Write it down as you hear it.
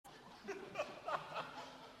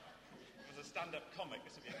stand-up comic,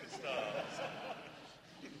 this would be a good start.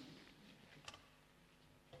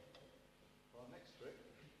 Well, next trick.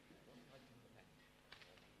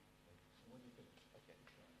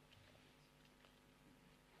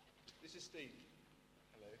 This is Steve.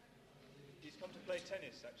 Hello. He's come to play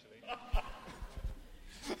tennis, actually.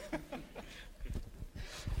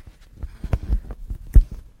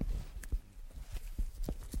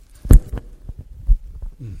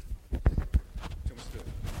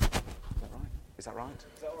 Is that right?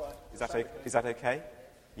 Is that all right? Is that okay?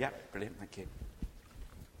 Yeah, brilliant, thank you.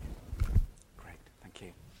 Great, thank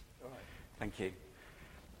you. All right. Thank you.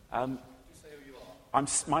 Say who you are.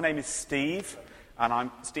 My name is Steve, and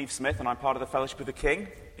I'm Steve Smith, and I'm part of the Fellowship of the King,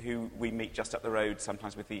 who we meet just up the road,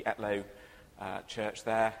 sometimes with the Etlow church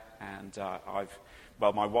there. And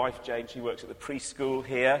my wife, Jane, she works at the preschool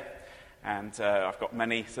here, and I've got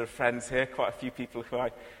many sort of friends here, quite a few people who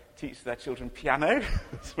I teach their children piano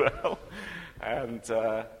as well. And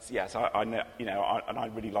yes, I know, and I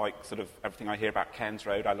really like sort of everything I hear about Cairns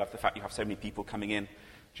Road. I love the fact you have so many people coming in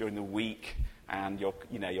during the week, and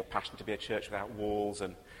you're passionate to be a church without walls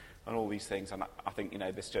and all these things. And I think,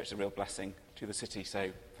 this church is a real blessing to the city.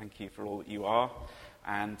 So thank you for all that you are.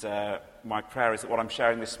 And my prayer is that what I'm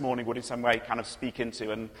sharing this morning would in some way kind of speak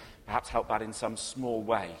into and perhaps help that in some small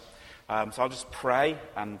way. So I'll just pray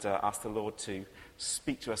and ask the Lord to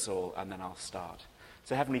speak to us all, and then I'll start.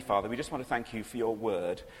 So Heavenly Father, we just want to thank you for your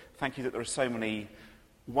word. Thank you that there are so many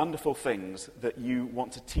wonderful things that you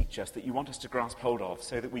want to teach us, that you want us to grasp hold of,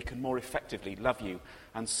 so that we can more effectively love you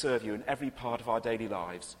and serve you in every part of our daily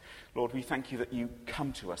lives. Lord, we thank you that you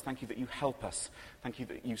come to us. Thank you that you help us. Thank you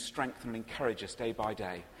that you strengthen and encourage us day by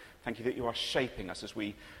day. Thank you that you are shaping us as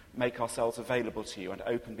we make ourselves available to you and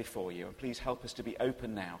open before you. And please help us to be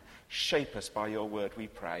open now. Shape us by your word, we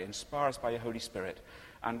pray. Inspire us by your Holy Spirit.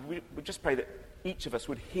 And we just pray that each of us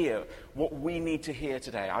would hear what we need to hear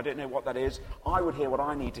today. I don't know what that is. I would hear what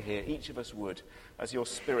I need to hear. Each of us would, as your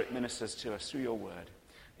Spirit ministers to us through your word.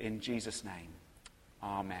 In Jesus' name,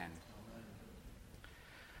 amen.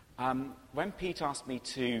 When Pete asked me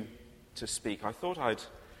to speak, I thought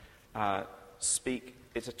I'd speak.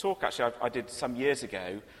 It's a talk, actually, I did some years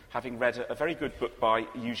ago, having read a very good book by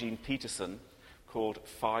Eugene Peterson called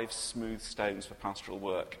 5 Smooth Stones for Pastoral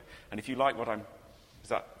Work. And if you like what I'm... Is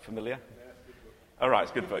that familiar? All right,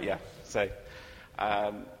 it's a good book, yeah. So,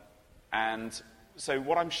 and so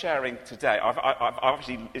what I'm sharing today, I've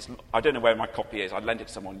actually, I don't know where my copy is. I lent it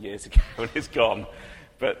to someone years ago and it's gone.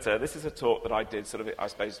 But this is a talk that I did, sort of, I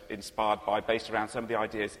suppose, inspired by, based around some of the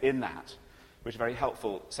ideas in that, which are very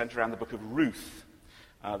helpful, centered around the book of Ruth,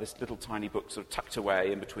 this little tiny book sort of tucked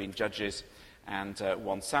away in between Judges and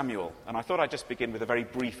 1 Samuel. And I thought I'd just begin with a very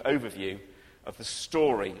brief overview of the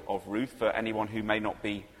story of Ruth for anyone who may not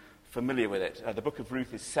be familiar with it. The book of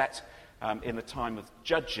Ruth is set in the time of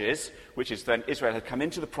Judges, which is when Israel had come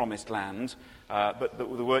into the promised land, but there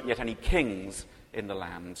weren't yet any kings in the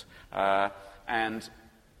land. And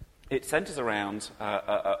it centers around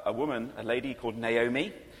a woman, a lady called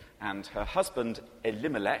Naomi, and her husband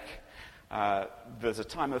Elimelech. There's a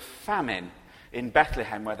time of famine in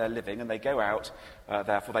Bethlehem where they're living, and they go out,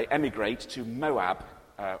 therefore they emigrate to Moab,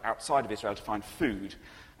 outside of Israel, to find food,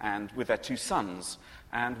 and with their 2 sons.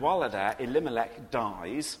 And while they're there, Elimelech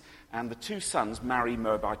dies, and the 2 sons marry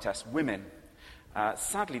Moabitess women.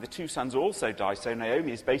 Sadly, the 2 sons also die, so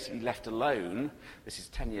Naomi is basically left alone, this is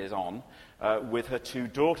 10 years on, with her 2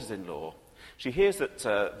 daughters-in-law. She hears that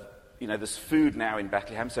there's food now in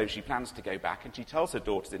Bethlehem, so she plans to go back, and she tells her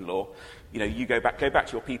daughters-in-law, you go back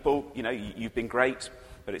to your people, you've been great,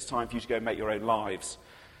 but it's time for you to go and make your own lives.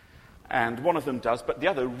 And one of them does, but the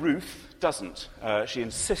other, Ruth, doesn't. She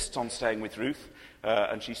insists on staying with Ruth,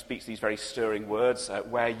 and she speaks these very stirring words,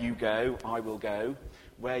 where you go, I will go.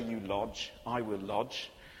 Where you lodge, I will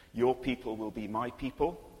lodge. Your people will be my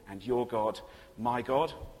people, and your God, my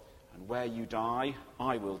God. And where you die,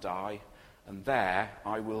 I will die, and there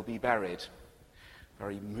I will be buried.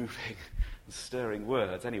 Very moving and stirring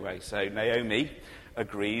words. Anyway, so Naomi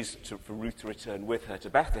agrees for Ruth to return with her to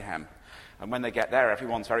Bethlehem. And when they get there,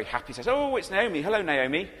 everyone's very happy, says, oh, it's Naomi, hello,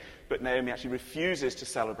 Naomi. But Naomi actually refuses to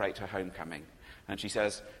celebrate her homecoming. And she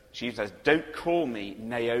says, don't call me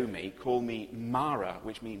Naomi, call me Mara,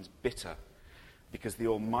 which means bitter, because the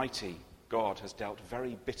Almighty God has dealt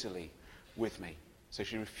very bitterly with me. So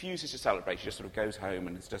she refuses to celebrate. She just sort of goes home,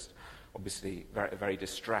 and it's just obviously a very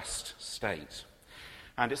distressed state.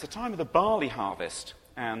 And it's the time of the barley harvest.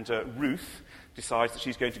 and Ruth decides that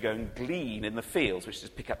she's going to go and glean in the fields, which is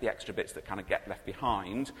pick up the extra bits that kind of get left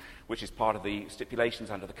behind, which is part of the stipulations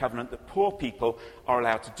under the covenant, that poor people are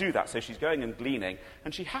allowed to do that. So she's going and gleaning,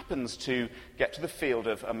 and she happens to get to the field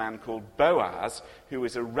of a man called Boaz, who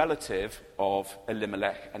is a relative of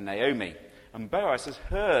Elimelech and Naomi. And Boaz has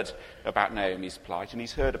heard about Naomi's plight, and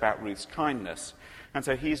he's heard about Ruth's kindness. And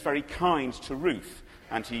so he's very kind to Ruth.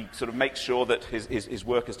 And he sort of makes sure that his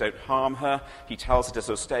workers don't harm her. He tells her to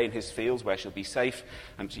sort of stay in his fields where she'll be safe.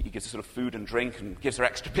 And he gives her sort of food and drink and gives her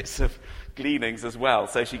extra bits of gleanings as well.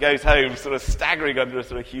 So she goes home sort of staggering under a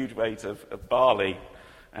sort of huge weight of barley.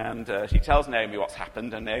 And she tells Naomi what's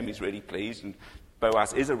happened, and Naomi's really pleased. And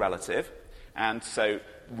Boaz is a relative. And so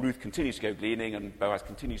Ruth continues to go gleaning, and Boaz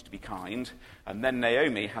continues to be kind. And then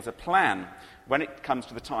Naomi has a plan. When it comes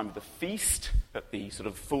to the time of the feast, at the sort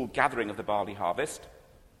of full gathering of the barley harvest,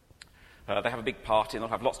 they have a big party, and they'll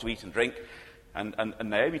have lots to eat and drink. And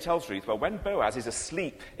Naomi tells Ruth, well, when Boaz is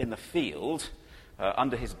asleep in the field,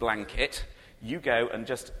 under his blanket, you go and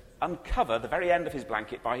just uncover the very end of his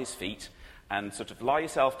blanket by his feet and sort of lie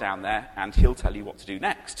yourself down there, and he'll tell you what to do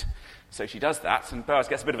next. So she does that, and Boaz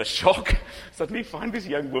gets a bit of a shock. Suddenly find this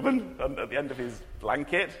young woman at the end of his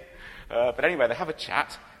blanket. But anyway, they have a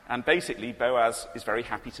chat. And basically, Boaz is very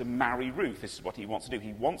happy to marry Ruth. This is what he wants to do.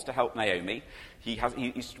 He wants to help Naomi.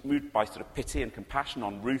 He's moved by sort of pity and compassion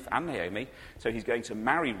on Ruth and Naomi. So he's going to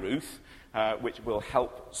marry Ruth, which will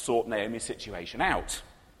help sort Naomi's situation out.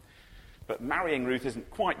 But marrying Ruth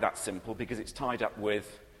isn't quite that simple, because it's tied up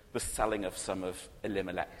with the selling of some of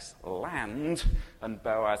Elimelech's land, and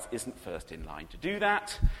Boaz isn't first in line to do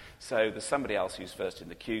that. So there's somebody else who's first in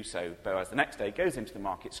the queue. So Boaz the next day goes into the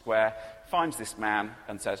market square, finds this man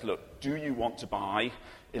and says, look, do you want to buy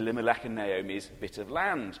Elimelech and Naomi's bit of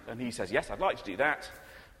land? And he says, yes, I'd like to do that.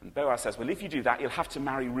 And Boaz says, well, if you do that, you'll have to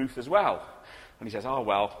marry Ruth as well. And he says, oh,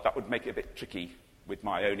 well, that would make it a bit tricky with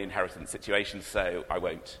my own inheritance situation, so I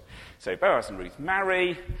won't. So Boaz and Ruth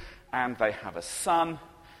marry, and they have a son.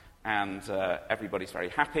 And everybody's very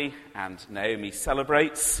happy, and Naomi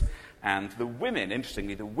celebrates. And the women,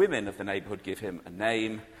 interestingly, the women of the neighborhood give him a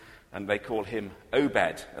name, and they call him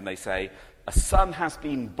Obed. And they say, a son has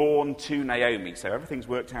been born to Naomi. So everything's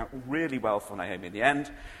worked out really well for Naomi in the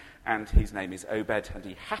end. And his name is Obed, and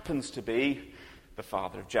he happens to be the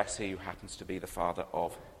father of Jesse, who happens to be the father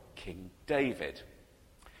of King David.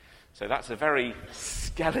 So that's a very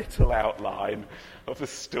skeletal outline of the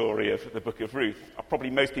story of the book of Ruth. Probably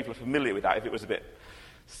most people are familiar with that. If it was a bit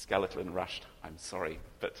skeletal and rushed, I'm sorry.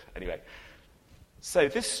 But anyway. So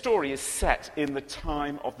this story is set in the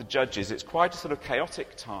time of the Judges. It's quite a sort of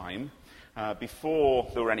chaotic time. Before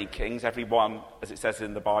there were any kings, everyone, as it says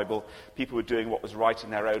in the Bible, people were doing what was right in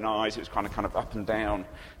their own eyes. It was kind of up and down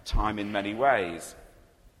time in many ways.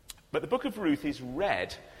 But the book of Ruth is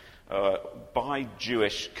read by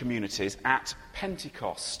Jewish communities at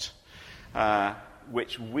Pentecost,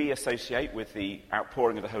 which we associate with the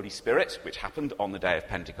outpouring of the Holy Spirit, which happened on the day of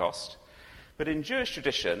Pentecost. But in Jewish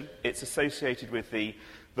tradition, it's associated with the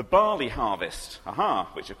barley harvest,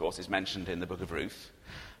 which of course is mentioned in the book of Ruth.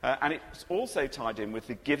 And it's also tied in with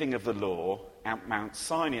the giving of the law at Mount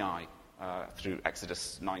Sinai through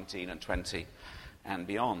Exodus 19 and 20 and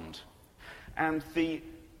beyond. And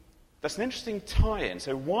that's an interesting tie-in.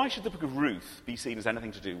 So why should the book of Ruth be seen as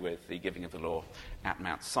anything to do with the giving of the law at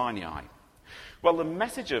Mount Sinai? Well, the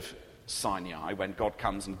message of Sinai, when God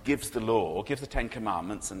comes and gives the law, gives the Ten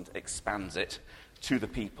Commandments and expands it to the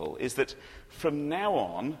people, is that from now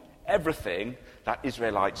on, everything that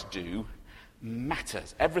Israelites do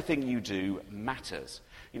matters. Everything you do matters.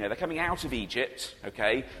 You know, they're coming out of Egypt,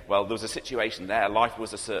 okay? Well, there was a situation there. Life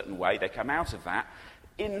was a certain way. They come out of that.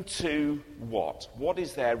 Into what? What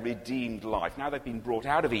is their redeemed life? Now they've been brought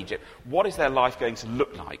out of Egypt, what is their life going to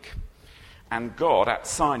look like? And God at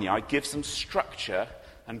Sinai gives them structure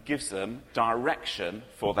and gives them direction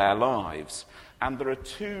for their lives. And there are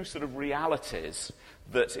two sort of realities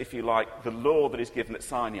that, if you like, the law that is given at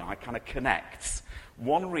Sinai kind of connects.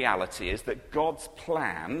 One reality is that God's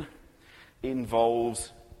plan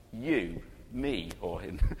involves you, me, or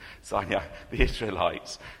in Sinai, the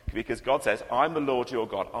Israelites, because God says, I'm the Lord your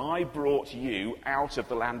God. I brought you out of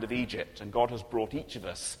the land of Egypt, and God has brought each of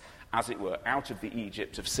us, as it were, out of the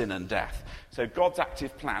Egypt of sin and death. So God's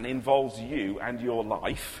active plan involves you and your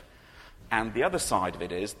life, and the other side of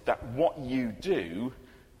it is that what you do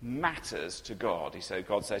matters to God. So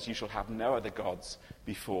God says, you shall have no other gods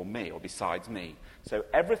before me or besides me. So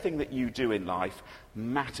everything that you do in life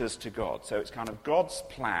matters to God. So it's kind of God's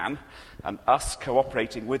plan and us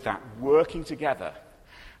cooperating with that, working together.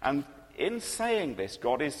 And in saying this,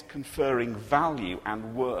 God is conferring value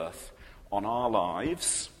and worth on our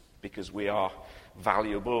lives, because we are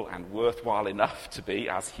valuable and worthwhile enough to be,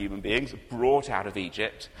 as human beings, brought out of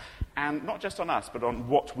Egypt, and not just on us, but on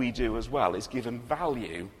what we do as well, is given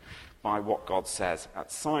value by what God says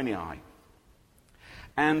at Sinai.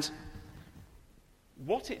 And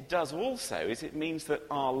what it does also is it means that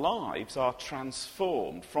our lives are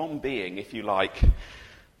transformed from being, if you like,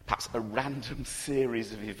 perhaps a random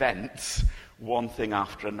series of events, one thing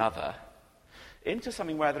after another, into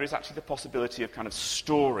something where there is actually the possibility of kind of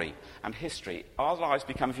story and history. Our lives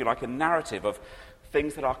become, if you like, a narrative of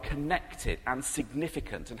things that are connected and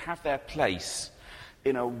significant and have their place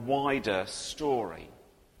in a wider story.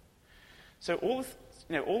 So all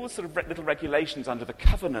the sort of little regulations under the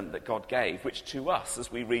covenant that God gave, which to us,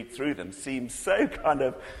 as we read through them, seem so kind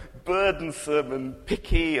of burdensome and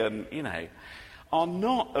picky and, are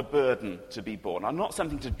not a burden to be borne, are not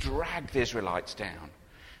something to drag the Israelites down.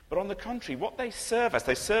 But on the contrary, what they serve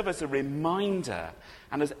as a reminder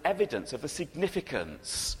and as evidence of the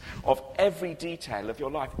significance of every detail of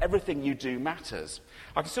your life. Everything you do matters.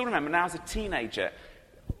 I can still remember now as a teenager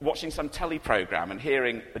watching some telly program and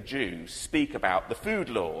hearing a Jew speak about the food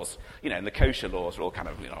laws, and the kosher laws are all kind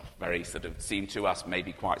of, very sort of seem to us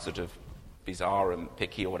maybe quite sort of bizarre and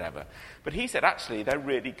picky or whatever. But he said, actually, they're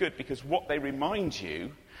really good because what they remind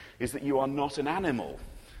you is that you are not an animal.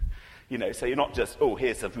 So you're not just,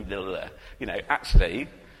 here's some food, blah, blah, blah. Actually,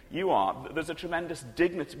 there's a tremendous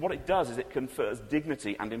dignity. What it does is it confers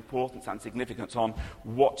dignity and importance and significance on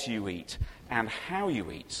what you eat and how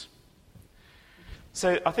you eat.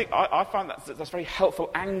 So I think I find that's a very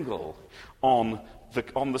helpful angle on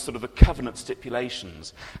the sort of the covenant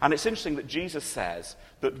stipulations. And it's interesting that Jesus says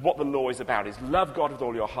that what the law is about is love God with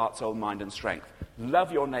all your heart, soul, mind and strength.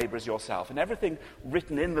 Love your neighbour as yourself. And everything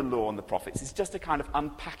written in the law and the prophets is just a kind of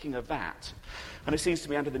unpacking of that. And it seems to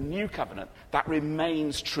me under the new covenant, that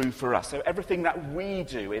remains true for us. So everything that we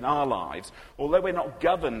do in our lives, although we're not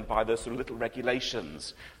governed by the sort of little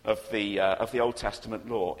regulations of the Old Testament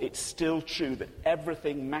law, it's still true that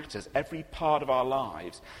everything matters. Every part of our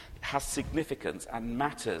lives has significance and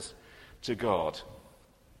matters to God.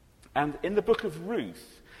 And in the book of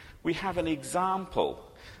Ruth, we have an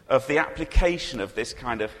example of the application of this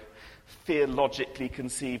kind of theologically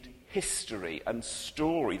conceived history and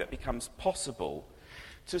story that becomes possible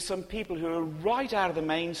to some people who are right out of the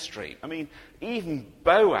mainstream. I mean, even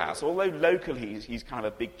Boaz, although locally he's kind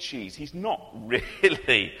of a big cheese, he's not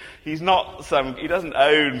really, he doesn't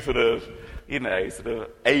own sort of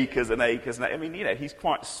acres and acres. I mean, he's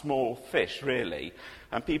quite small fish, really.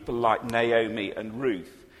 And people like Naomi and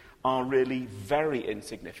Ruth are really very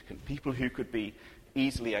insignificant, people who could be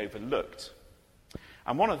easily overlooked.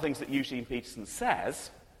 And one of the things that Eugene Peterson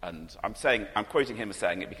says, and I'm quoting him as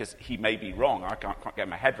saying it because he may be wrong, I can't get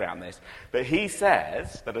my head around this, but he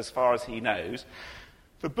says that as far as he knows,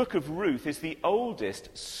 the book of Ruth is the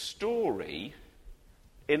oldest story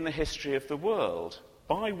in the history of the world,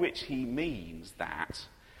 by which he means that,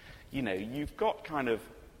 you've got kind of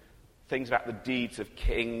things about the deeds of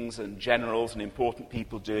kings and generals and important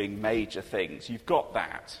people doing major things. You've got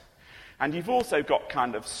that. And you've also got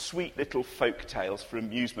kind of sweet little folk tales for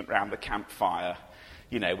amusement around the campfire,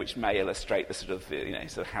 which may illustrate the sort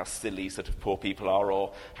of how silly sort of poor people are,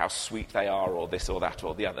 or how sweet they are, or this or that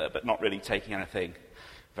or the other, but not really taking anything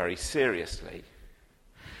very seriously.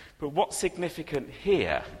 But what's significant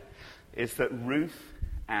here is that Ruth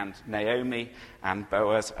and Naomi and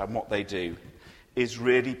Boaz and what they do is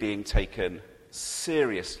really being taken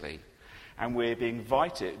seriously. And we're being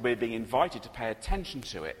invited to pay attention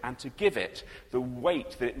to it and to give it the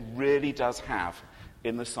weight that it really does have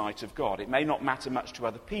in the sight of God. It may not matter much to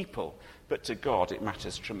other people, but to God it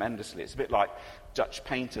matters tremendously. It's a bit like Dutch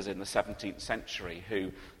painters in the 17th century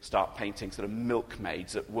who start painting sort of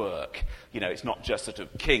milkmaids at work. It's not just sort of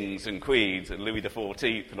kings and queens and Louis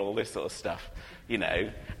XIV and all this sort of stuff.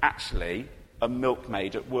 Actually, a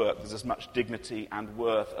milkmaid at work, there's as much dignity and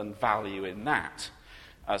worth and value in that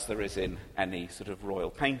as there is in any sort of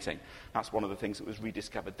royal painting. That's one of the things that was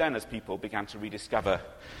rediscovered then as people began to rediscover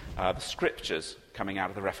the scriptures coming out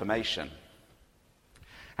of the Reformation.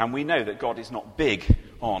 And we know that God is not big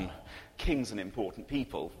on kings and important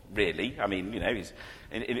people, really. I mean, he's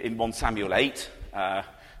in 1 Samuel 8,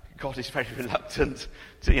 God is very reluctant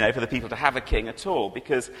to, for the people to have a king at all,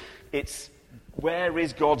 because it's where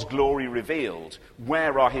is God's glory revealed?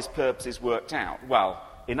 Where are his purposes worked out? Well,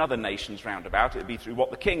 in other nations round about, it would be through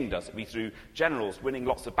what the king does. It would be through generals winning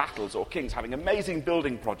lots of battles, or kings having amazing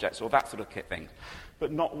building projects, or that sort of thing.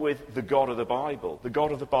 But not with the God of the Bible. The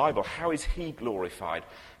God of the Bible, how is he glorified?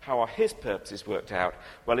 How are his purposes worked out?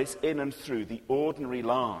 Well, it's in and through the ordinary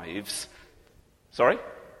lives. Sorry?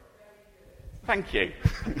 Thank you.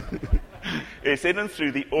 It's in and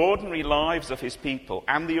through the ordinary lives of his people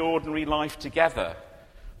and the ordinary life together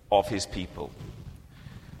of his people.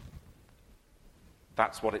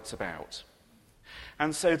 That's what it's about.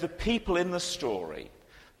 And so the people in the story,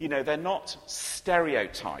 they're not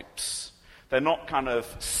stereotypes. They're not kind of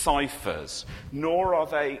ciphers, nor are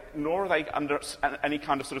they under any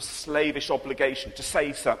kind of sort of slavish obligation to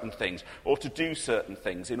say certain things or to do certain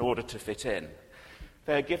things in order to fit in.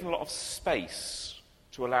 They're given a lot of space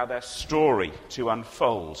to allow their story to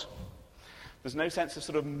unfold. There's no sense of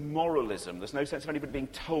sort of moralism. There's no sense of anybody being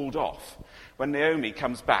told off. When Naomi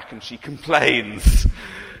comes back and she complains,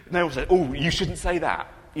 no one says, "Oh, you shouldn't say that."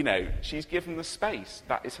 She's given the space.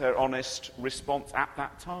 That is her honest response at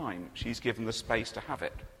that time. She's given the space to have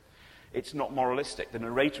it. It's not moralistic. The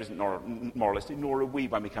narrator isn't moralistic, nor are we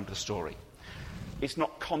when we come to the story. It's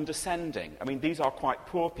not condescending. I mean, these are quite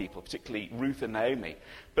poor people, particularly Ruth and Naomi,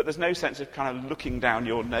 but there's no sense of kind of looking down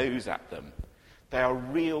your nose at them. They are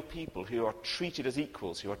real people who are treated as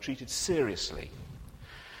equals, who are treated seriously.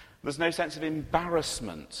 There's no sense of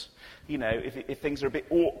embarrassment. If things are a bit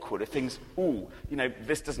awkward, if things,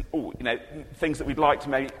 this doesn't, things that we'd like to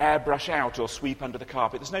maybe airbrush out or sweep under the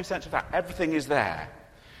carpet. There's no sense of that. Everything is there,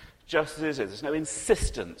 just as it is. There's no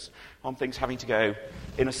insistence on things having to go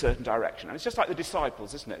in a certain direction. And it's just like the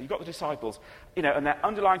disciples, isn't it? You've got the disciples, and their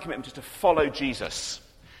underlying commitment is to follow Jesus.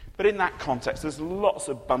 But in that context, there's lots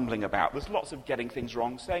of bumbling about. There's lots of getting things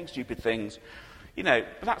wrong, saying stupid things. But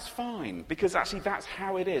that's fine, because actually that's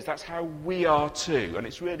how it is. That's how we are too. And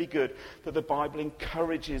it's really good that the Bible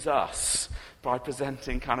encourages us by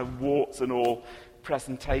presenting kind of warts and all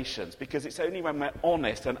presentations, because it's only when we're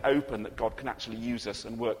honest and open that God can actually use us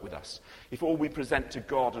and work with us. If all we present to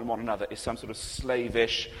God and one another is some sort of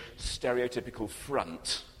slavish, stereotypical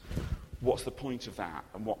front, what's the point of that,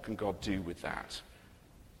 and what can God do with that?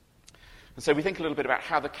 And so we think a little bit about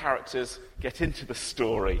how the characters get into the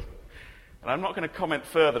story. And I'm not going to comment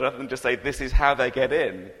further other than just say this is how they get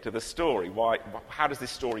in to the story. How does this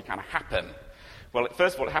story kind of happen? Well,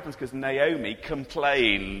 first of all, it happens because Naomi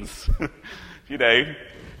complains.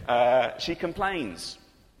 She complains.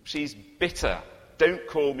 She's bitter. Don't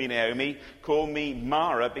call me Naomi. Call me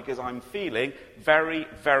Mara, because I'm feeling very,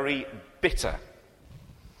 very bitter.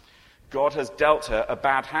 God has dealt her a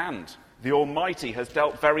bad hand. The Almighty has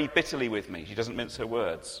dealt very bitterly with me. She doesn't mince her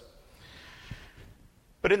words.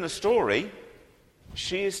 But in the story,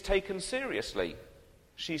 she is taken seriously.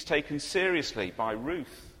 She's taken seriously by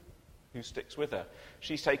Ruth, who sticks with her.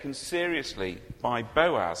 She's taken seriously by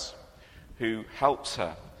Boaz, who helps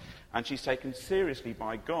her. And she's taken seriously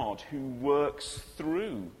by God, who works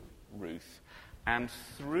through Ruth and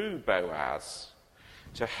through Boaz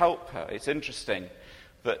to help her. It's interesting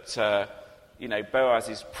that,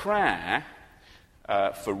 Boaz's prayer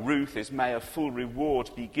for Ruth is, "May a full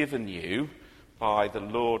reward be given you by the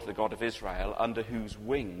Lord, the God of Israel, under whose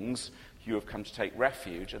wings you have come to take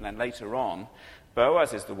refuge." And then later on,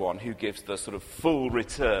 Boaz is the one who gives the sort of full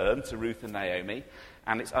return to Ruth and Naomi,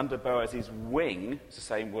 and it's under Boaz's wing, it's the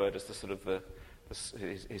same word as the sort of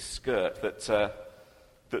his skirt,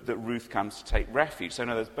 that Ruth comes to take refuge. So in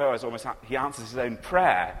other words, Boaz he answers his own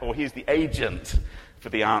prayer, or he's the agent for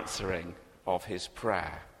the answering of his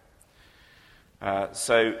prayer.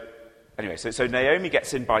 So Naomi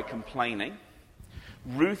gets in by complaining.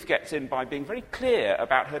 Ruth gets in by being very clear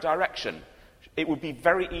about her direction. It would be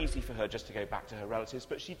very easy for her just to go back to her relatives,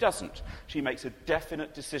 but she doesn't. She makes a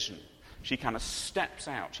definite decision. She kind of steps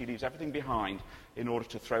out. She leaves everything behind in order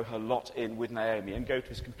to throw her lot in with Naomi and go to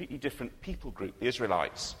this completely different people group, the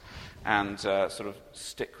Israelites, and sort of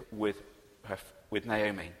stick with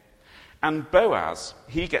Naomi. And Boaz,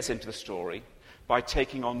 he gets into the story by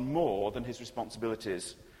taking on more than his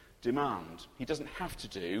responsibilities demand. He doesn't have to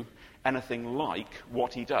do anything like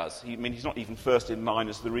what he does. He's not even first in line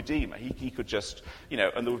as the Redeemer. He could just, and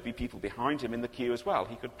there would be people behind him in the queue as well.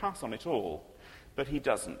 He could pass on it all. But he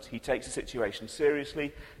doesn't. He takes the situation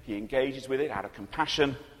seriously. He engages with it out of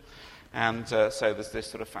compassion. And so there's this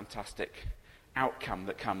sort of fantastic outcome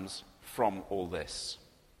that comes from all this.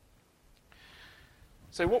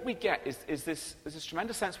 So what we get is this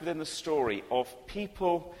tremendous sense within the story of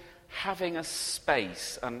people having a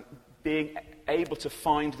space and being able to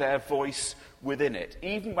find their voice within it,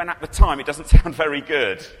 even when at the time it doesn't sound very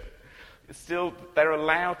good. Still, they're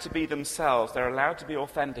allowed to be themselves. They're allowed to be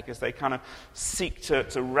authentic as they kind of seek to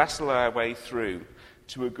wrestle their way through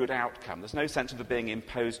to a good outcome. There's no sense of it being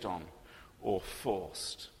imposed on or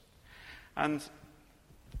forced. And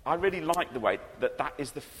I really like the way that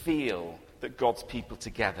is the feel that God's people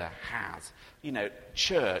together has.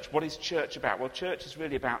 Church. What is church about? Well, church is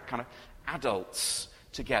really about kind of adults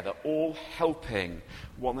together, all helping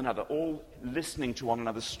one another, all listening to one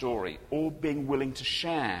another's story, all being willing to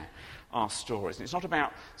share our stories. And it's not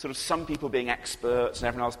about sort of some people being experts and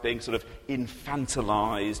everyone else being sort of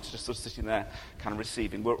infantilized, just sort of sitting there kind of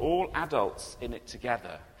receiving. We're all adults in it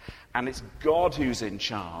together. And it's God who's in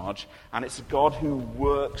charge, and it's God who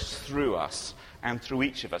works through us and through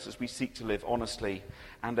each of us as we seek to live honestly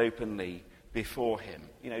and openly before him.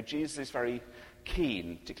 You know, Jesus is very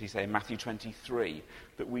keen, particularly say in Matthew 23,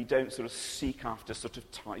 that we don't sort of seek after sort of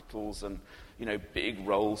titles and, you know, big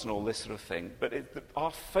roles and all this sort of thing. But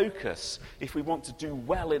our focus, if we want to do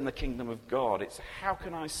well in the kingdom of God, it's how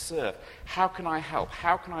can I serve? How can I help?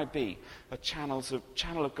 How can I be a channel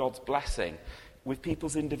of God's blessing with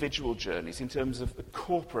people's individual journeys in terms of the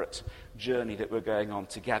corporate journey that we're going on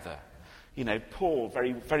together? You know, Paul,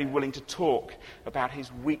 very, very willing to talk about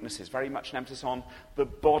his weaknesses, very much an emphasis on the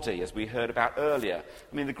body, as we heard about earlier.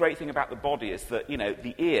 I mean, the great thing about the body is that, you know,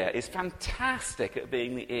 the ear is fantastic at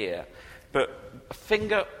being the ear, but a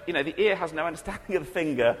finger, you know, the ear has no understanding of the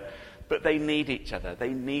finger, but they need each other.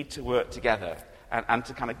 They need to work together and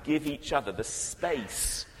to kind of give each other the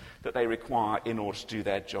space that they require in order to do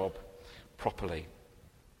their job properly.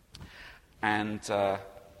 And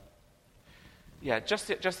just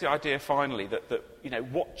the idea finally that you know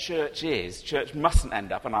what church is. Church mustn't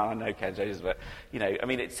end up, and I know Ken Jones, but you know, I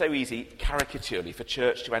mean, it's so easy caricaturely for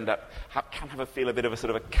church to end up can have a bit of a sort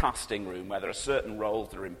of a casting room where there are certain roles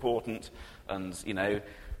that are important, and you know,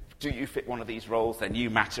 do you fit one of these roles? Then you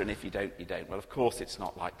matter, and if you don't, you don't. Well, of course, it's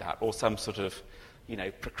not like that. Or some sort of, you know,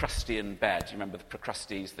 Procrustean bed. You remember the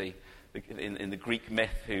Procrustes, in the Greek myth,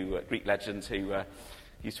 Greek legends, who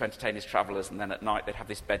used to entertain his travellers, and then at night they'd have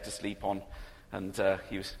this bed to sleep on. And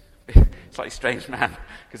he was a slightly strange man,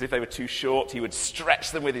 because if they were too short, he would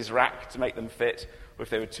stretch them with his rack to make them fit, or if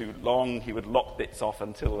they were too long, he would lock bits off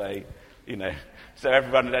until they, you know, so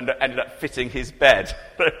everyone ended up fitting his bed.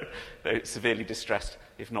 They were severely distressed,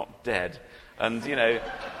 if not dead. And, you know,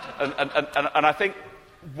 and I think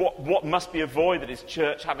what must be avoided is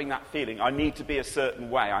church having that feeling, I need to be a certain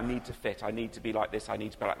way, I need to fit, I need to be like this, I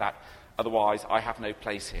need to be like that, otherwise I have no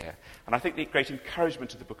place here. And I think the great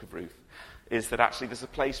encouragement of the book of Ruth is that actually there's a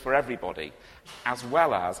place for everybody, as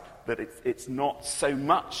well as that it's not so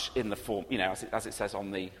much in the form, you know, as it says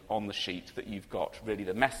on the sheet, that you've got really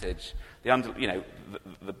the message, the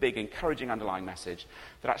big encouraging underlying message,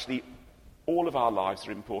 that actually all of our lives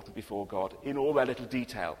are important before God in all their little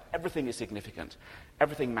detail. Everything is significant.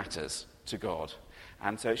 Everything matters to God.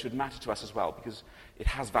 And so it should matter to us as well, because it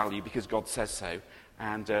has value, because God says so.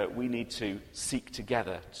 And we need to seek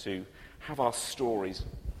together to have our stories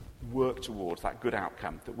work towards that good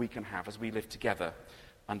outcome that we can have as we live together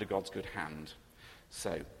under God's good hand.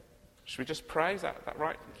 So, should we just pray? Is that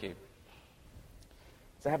right? Thank you.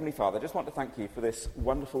 So, Heavenly Father, I just want to thank you for this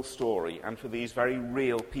wonderful story and for these very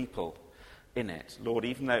real people in it. Lord,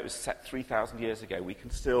 even though it was set 3,000 years ago, we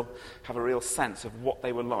can still have a real sense of what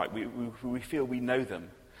they were like. We feel we know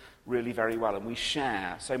them really very well, and we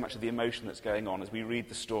share so much of the emotion that's going on as we read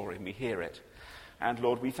the story and we hear it. And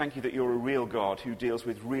Lord, we thank you that you're a real God who deals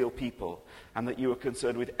with real people, and that you are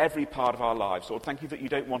concerned with every part of our lives. Lord, thank you that you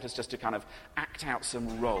don't want us just to kind of act out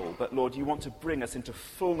some role, but Lord, you want to bring us into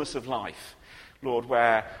fullness of life, Lord,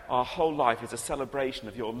 where our whole life is a celebration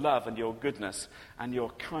of your love and your goodness and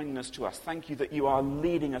your kindness to us. Thank you that you are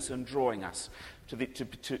leading us and drawing us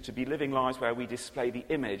to be living lives where we display the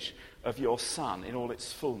image of your Son in all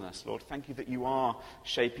its fullness. Lord, thank you that you are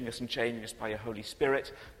shaping us and changing us by your Holy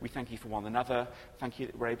Spirit. We thank you for one another. Thank you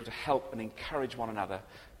that we're able to help and encourage one another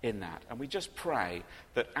in that. And we just pray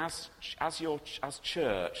that as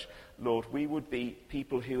church, Lord, we would be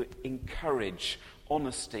people who encourage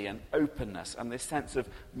honesty and openness and this sense of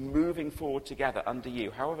moving forward together under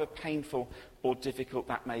you, however painful or difficult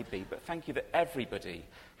that may be. But thank you that everybody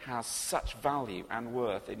has such value and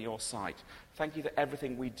worth in your sight. Thank you that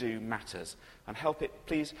everything we do matters. And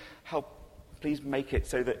please make it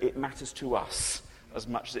so that it matters to us as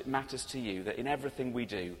much as it matters to you, that in everything we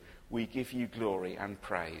do, we give you glory and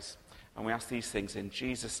praise. And we ask these things in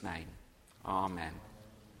Jesus' name. Amen.